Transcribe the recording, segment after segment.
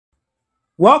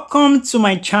Welcome to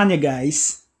my channel,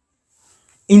 guys.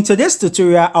 In today's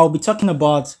tutorial, I'll be talking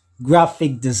about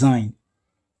graphic design.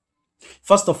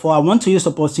 First of all, I want to use the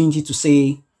opportunity to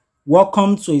say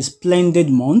welcome to a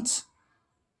splendid month,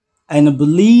 and I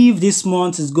believe this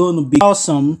month is going to be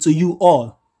awesome to you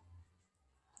all.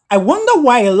 I wonder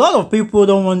why a lot of people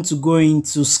don't want to go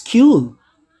into skill.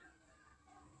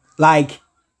 Like,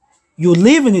 you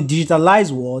live in a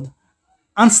digitalized world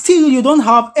and still you don't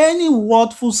have any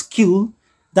worthful skill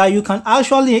that you can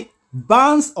actually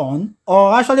bounce on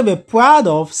or actually be proud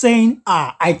of, saying,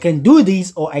 I can do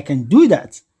this or I can do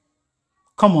that.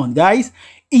 Come on, guys.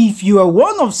 If you are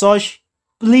one of such,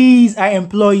 please, I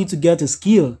implore you to get a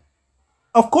skill.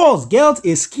 Of course, get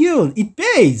a skill. It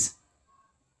pays.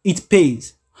 It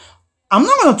pays. I'm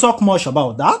not going to talk much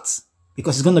about that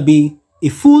because it's going to be a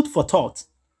food for thought.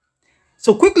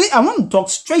 So quickly, I want to talk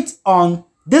straight on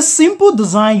this simple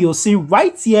design you'll see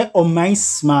right here on my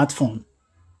smartphone.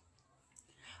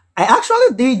 I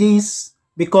actually did this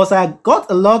because I got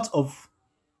a lot of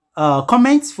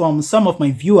comments from some of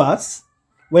my viewers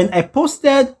when I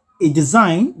posted a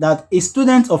design that a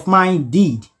student of mine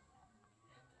did.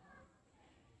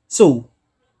 So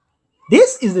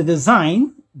this is the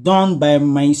design done by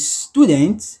my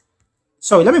student.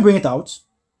 Sorry, let me bring it out.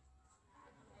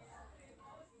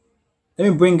 Let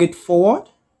me bring it forward.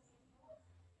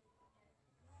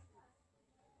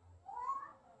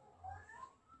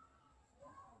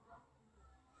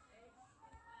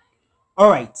 All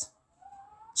right.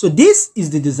 So this is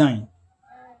the design.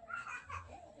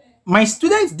 My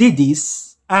students did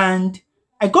this and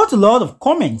I got a lot of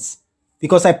comments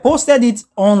because I posted it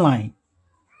online.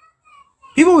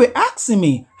 People were asking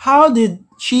me, how did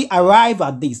she arrive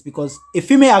at this? Because a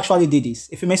female actually did this,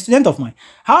 a female student of mine.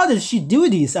 How did she do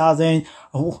this? I was saying,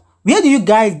 where do you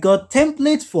guys got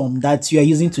templates from that you are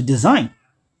using to design?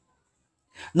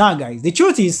 Now, guys, the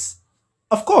truth is,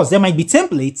 of course, there might be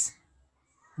templates,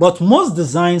 but most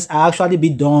designs are actually be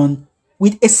done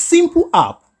with a simple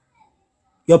app,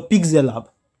 your Pixellab.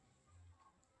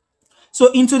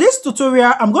 So in today's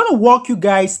tutorial, I'm going to walk you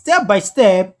guys step by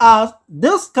step as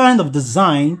this kind of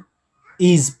design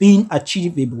is being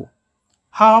achievable.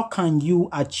 How can you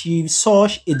achieve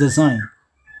such a design?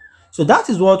 So that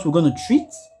is what we're going to treat.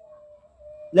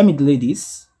 Let me delete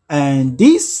this. And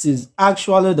this is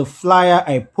actually the flyer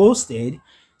I posted.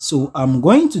 So I'm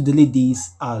going to delete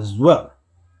this as well.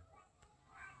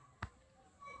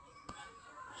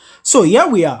 So here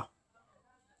we are.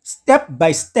 Step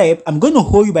by step, I'm going to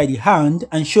hold you by the hand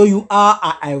and show you how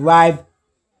I arrived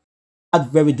at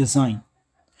that very design.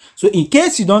 So in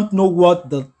case you don't know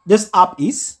what this app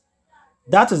is,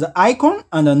 that is the icon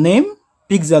and the name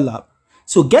Pixellab.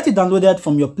 So get it downloaded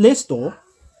from your Play Store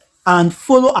and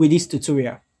follow up with this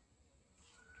tutorial.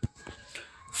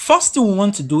 First thing we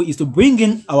want to do is to bring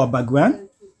in our background.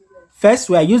 First,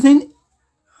 we are using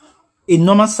a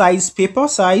normal size paper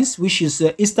size, which is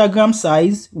Instagram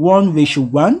size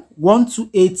 1:1,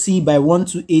 1280 by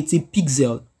 1280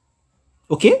 pixel.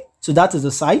 Okay, so that is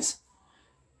the size.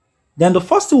 Then the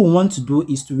first thing we want to do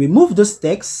is to remove this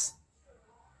text.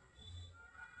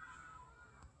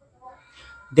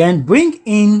 Then bring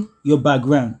in your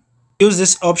background. Use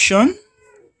this option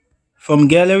from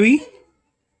gallery.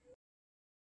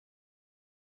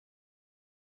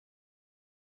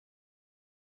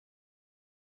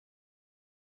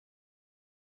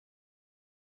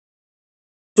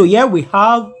 So here we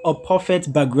have a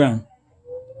perfect background.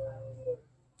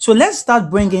 So let's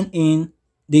start bringing in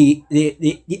the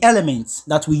elements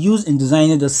that we use in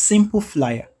designing the simple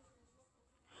flyer.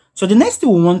 So the next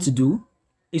thing we want to do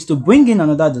is to bring in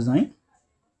another design.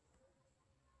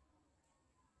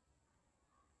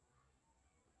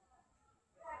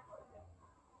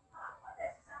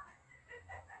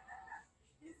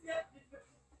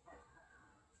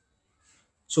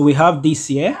 So we have this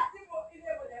here.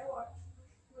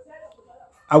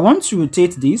 I want to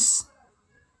rotate this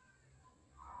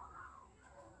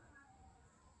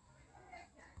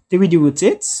 3D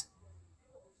rotate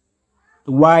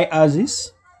the Y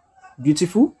axis.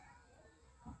 Beautiful.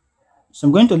 So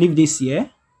I'm going to leave this here.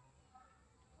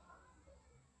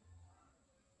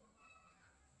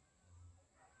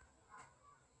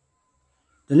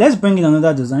 Then let's bring in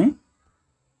another design.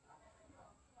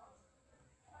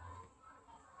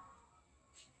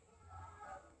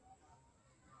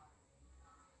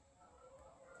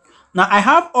 Now I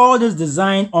have all this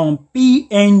design on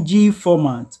PNG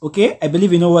format. Okay, I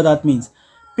believe you know what that means.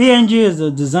 PNG is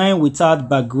a design without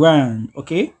background.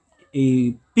 Okay,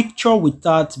 a picture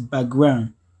without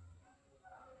background.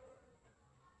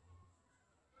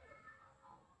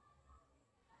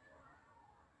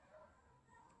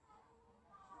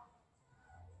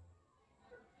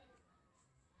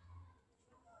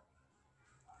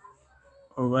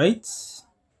 All right.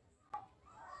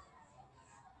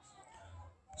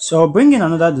 So I'll bring in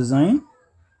another design.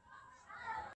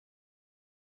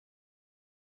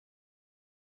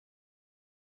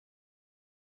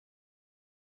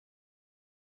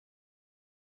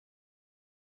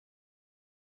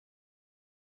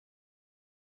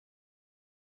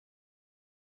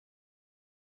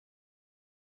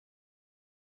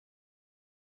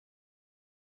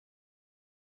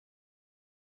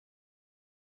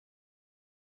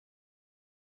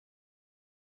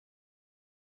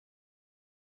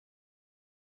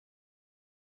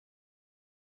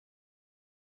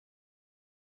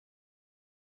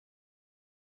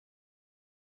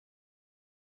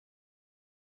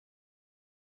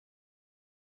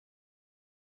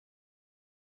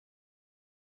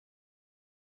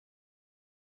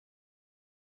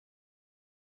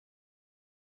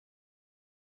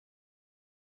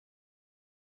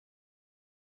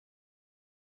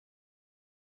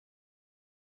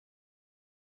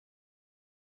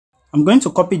 I'm going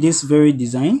to copy this very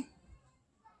design.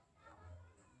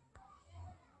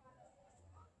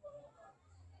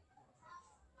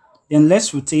 Then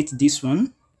let's rotate this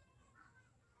one.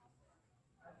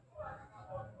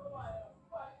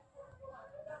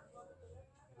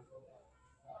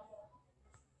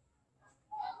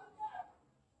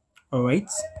 All right.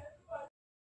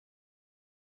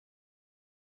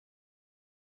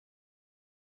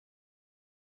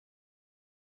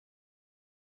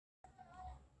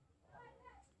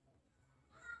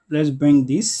 Let's bring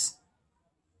this.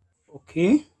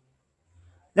 Okay.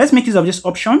 Let's make use of this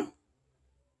option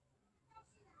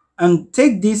and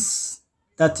take this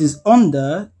that is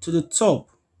under to the top.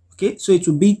 Okay, so it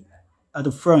will be at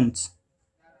the front.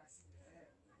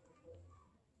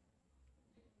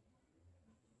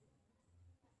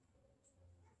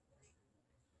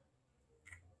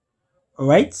 All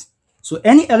right. So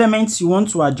any elements you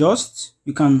want to adjust,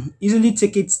 you can easily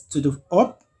take it to the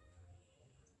up.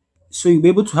 So you'll be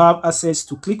able to have access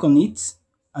to click on it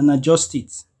and adjust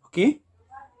it. Okay.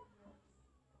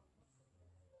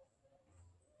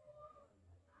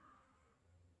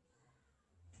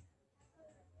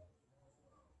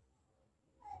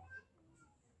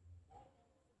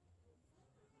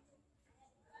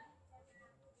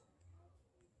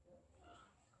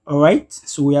 All right.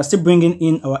 So we are still bringing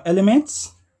in our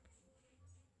elements.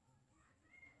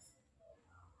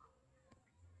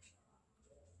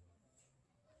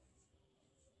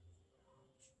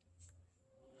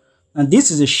 And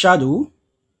this is a shadow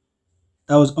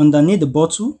that was underneath the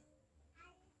bottle.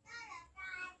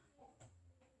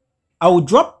 I will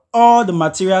drop all the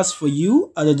materials for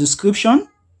you at the description.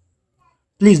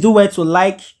 Please do well to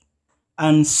like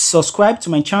and subscribe to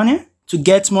my channel to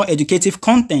get more educative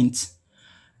content.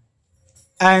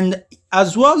 And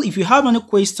as well, if you have any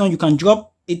question, you can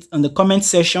drop it in the comment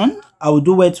section. I will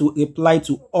do well to reply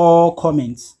to all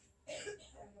comments.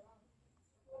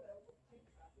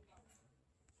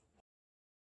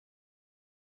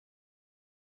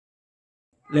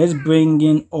 Let's bring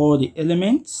in all the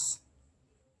elements.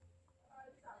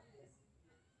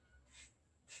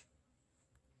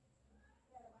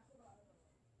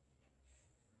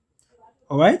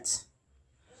 All right.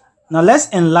 Now let's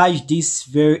enlarge this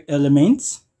very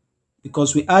element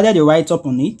because we added a write-up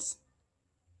on it.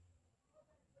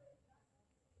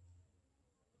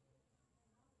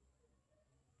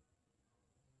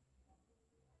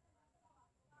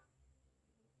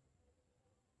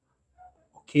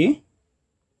 Okay.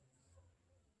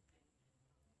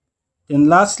 Then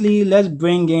lastly, let's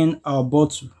bring in our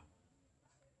bottle.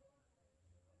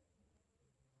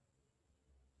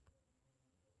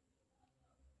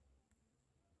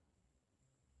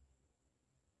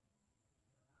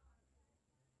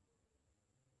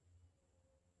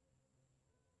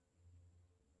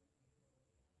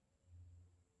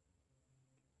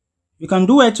 You can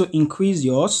do it to increase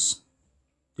yours,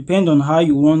 depend on how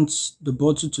you want the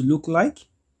bottle to look like.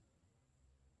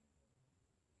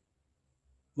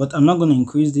 But I'm not going to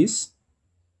increase this.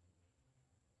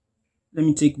 Let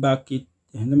me take it back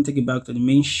to the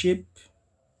main shape.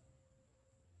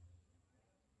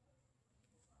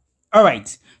 All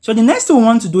right. So the next thing we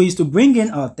want to do is to bring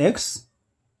in our text.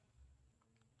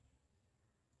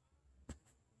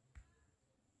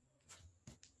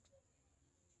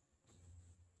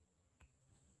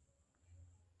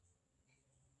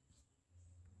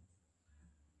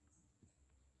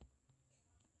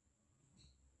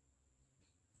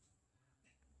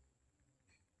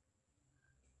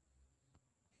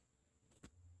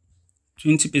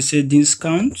 %20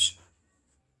 discount.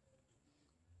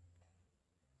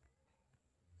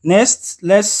 Next,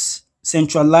 let's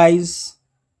centralize.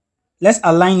 Let's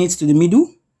align it to the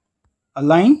middle.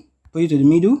 align, put it to the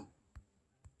middle.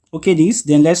 Okay, this,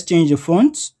 then let's change the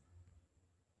font.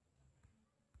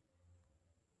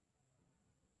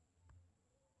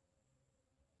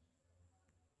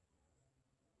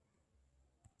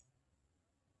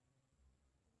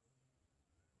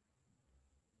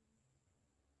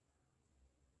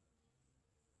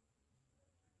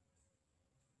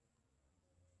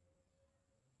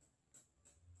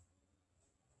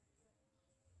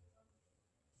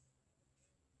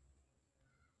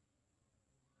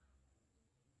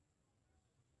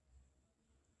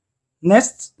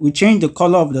 Next, we change the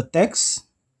color of the text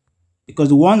because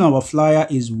the one on our flyer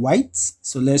is white.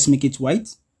 So let's make it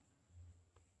white.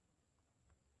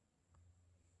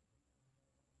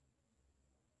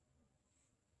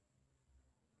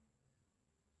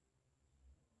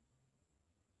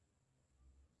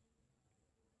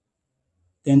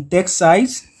 Then text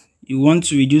size, you want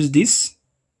to reduce this.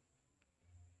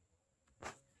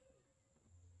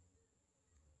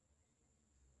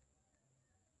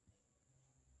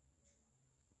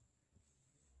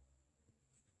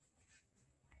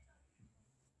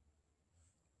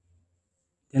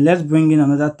 Then let's bring in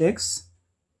another text.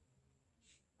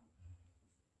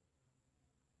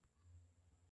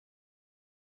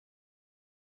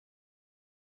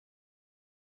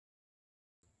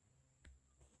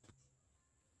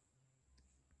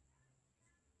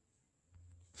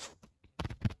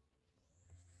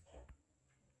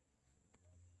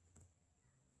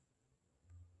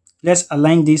 Let's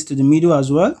align this to the middle as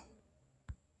well.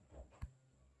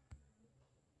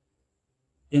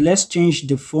 Then let's change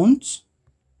the font.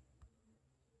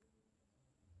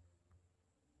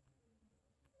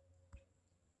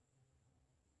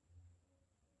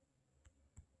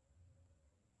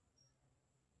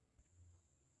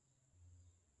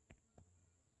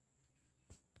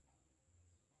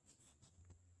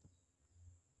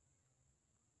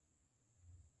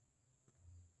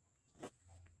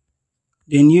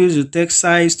 Then use the text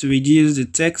size to reduce the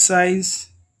text size.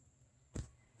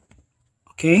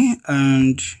 Okay,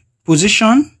 and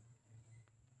position,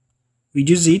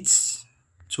 reduce it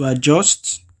to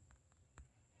adjust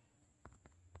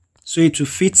so it will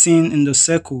fit in the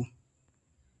circle.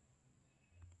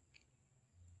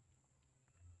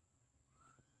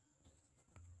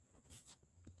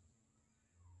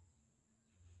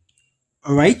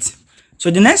 All right,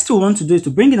 so the next thing we want to do is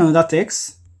to bring in another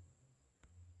text.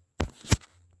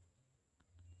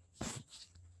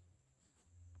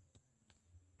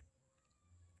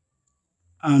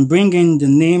 And bring in the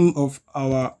name of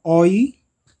our oil.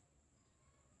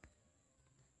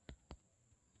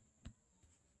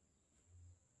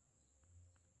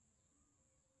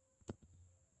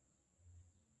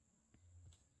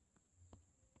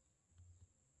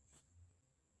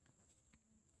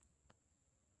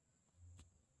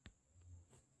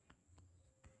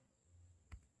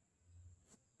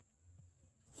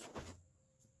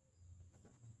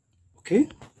 Okay,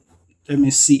 let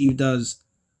me see if that's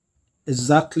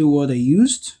exactly what I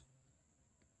used.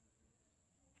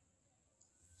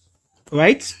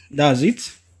 Right, that's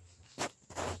it.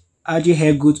 Add your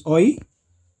hair good oil.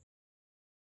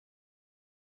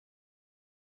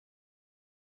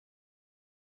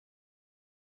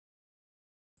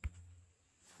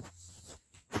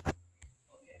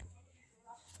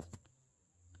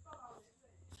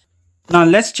 Now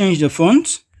let's change the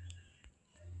font.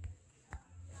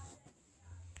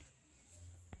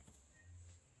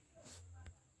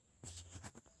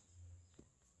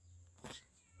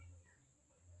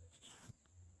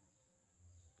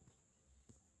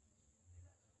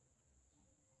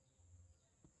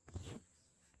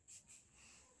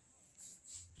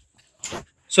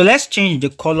 So let's change the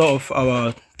color of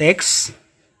our text.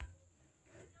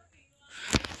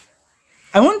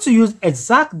 I want to use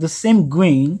exact the same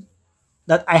green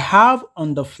that I have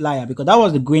on the flyer because that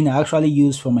was the green I actually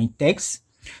used for my text.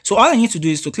 So all I need to do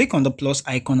is to click on the plus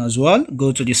icon as well,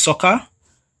 go to the soccer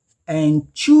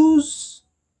and choose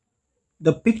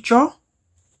the picture,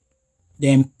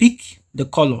 then pick the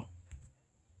color.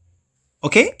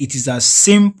 Okay, it is as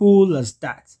simple as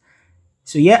that.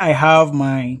 So here I have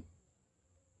my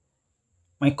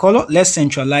color. Let's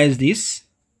centralize this.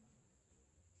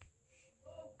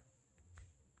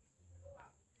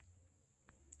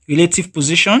 Relative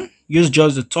position, use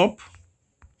just the top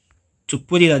to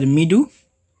put it at the middle.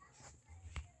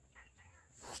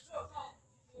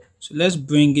 So let's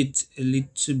bring it a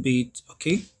little bit.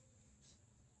 Okay,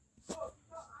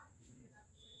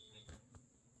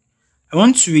 I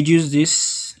want to reduce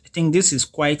this. I think this is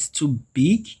quite too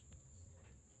big.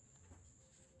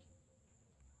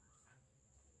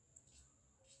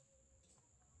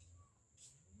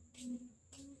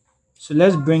 So So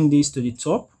let's bring this to the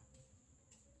top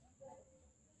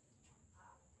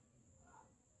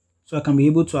so I can be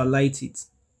able to highlight it.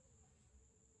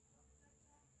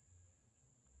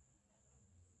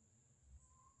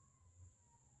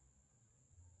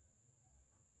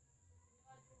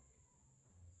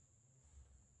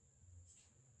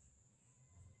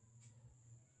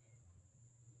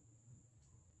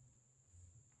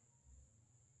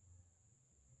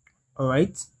 All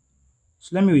right,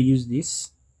 so let me reuse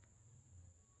this.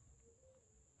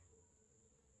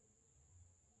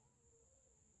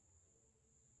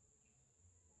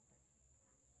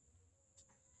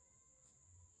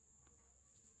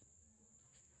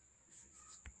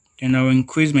 Then I'll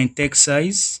increase my text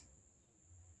size.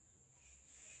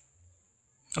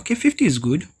 Okay, 50 is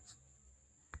good.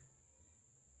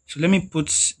 So let me put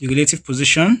the relative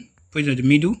position, put it in the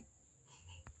middle.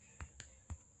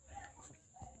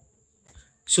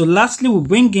 So lastly, we'll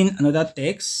bring in another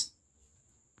text.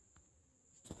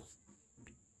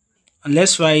 And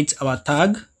let's write our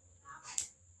tag.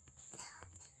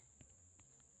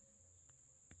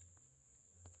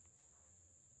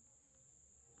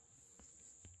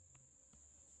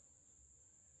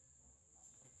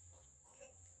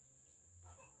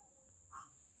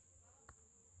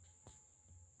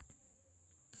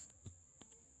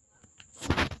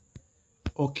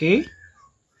 Okay,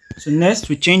 so next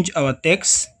we change our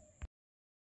text.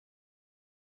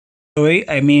 Sorry,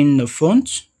 I mean the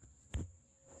font.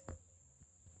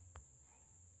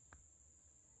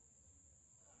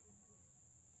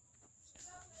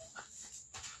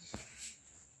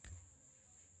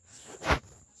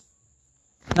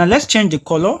 Now let's change the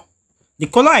color. The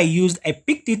color I used, I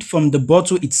picked it from the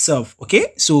bottle itself.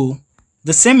 Okay, so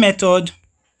the same method.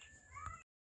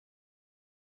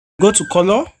 Go to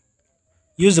color,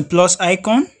 use the plus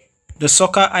icon, the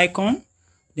soccer icon,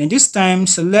 then this time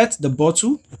select the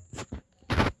bottle,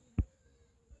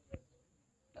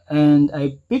 and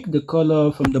I pick the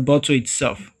color from the bottle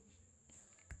itself.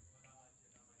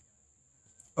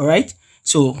 All right,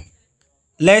 so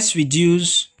let's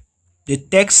reduce the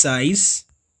text size.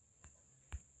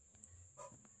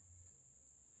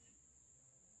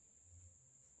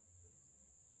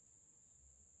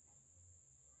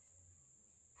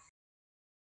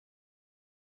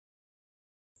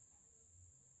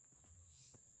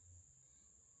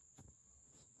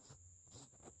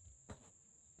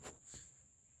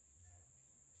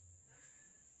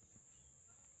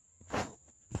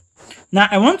 Now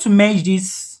I want to merge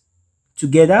this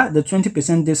together, the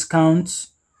 20% discount,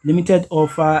 limited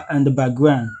offer, and the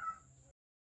background.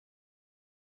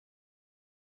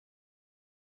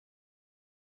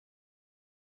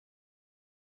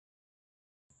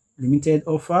 Limited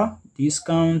offer,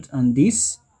 discount, and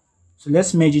this. So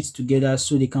let's merge it together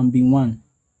so they can be one.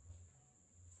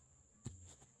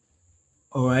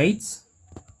 All right.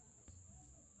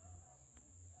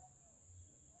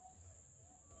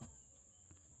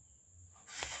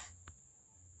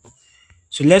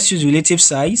 So let's use relative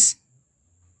size.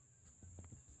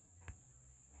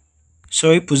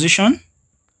 Sorry, position.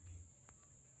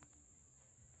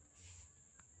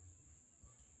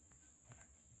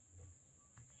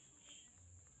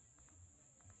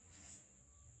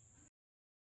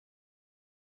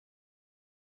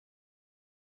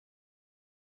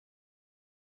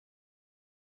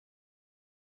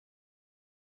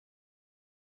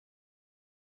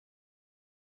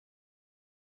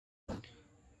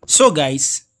 So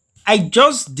guys, I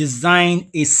just designed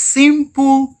a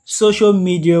simple social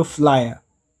media flyer.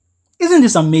 Isn't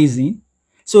this amazing?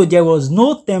 So there was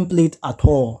no template at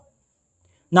all.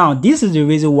 Now, this is the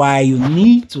reason why you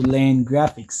need to learn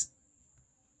graphics.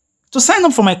 To sign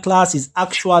up for my class is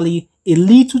actually a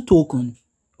little token.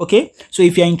 Okay, so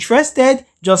if you're interested,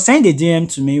 just send a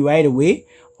DM to me right away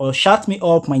or shout me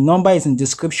up. My number is in the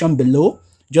description below.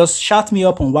 Just shout me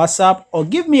up on WhatsApp or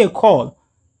give me a call.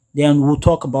 Then we'll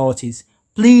talk about it.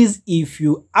 Please, if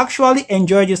you actually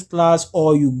enjoy this class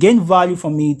or you gain value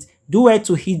from it, do it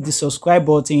to hit the subscribe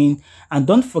button and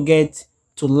don't forget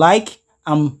to like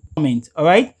and comment. All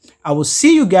right, I will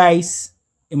see you guys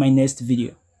in my next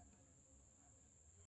video.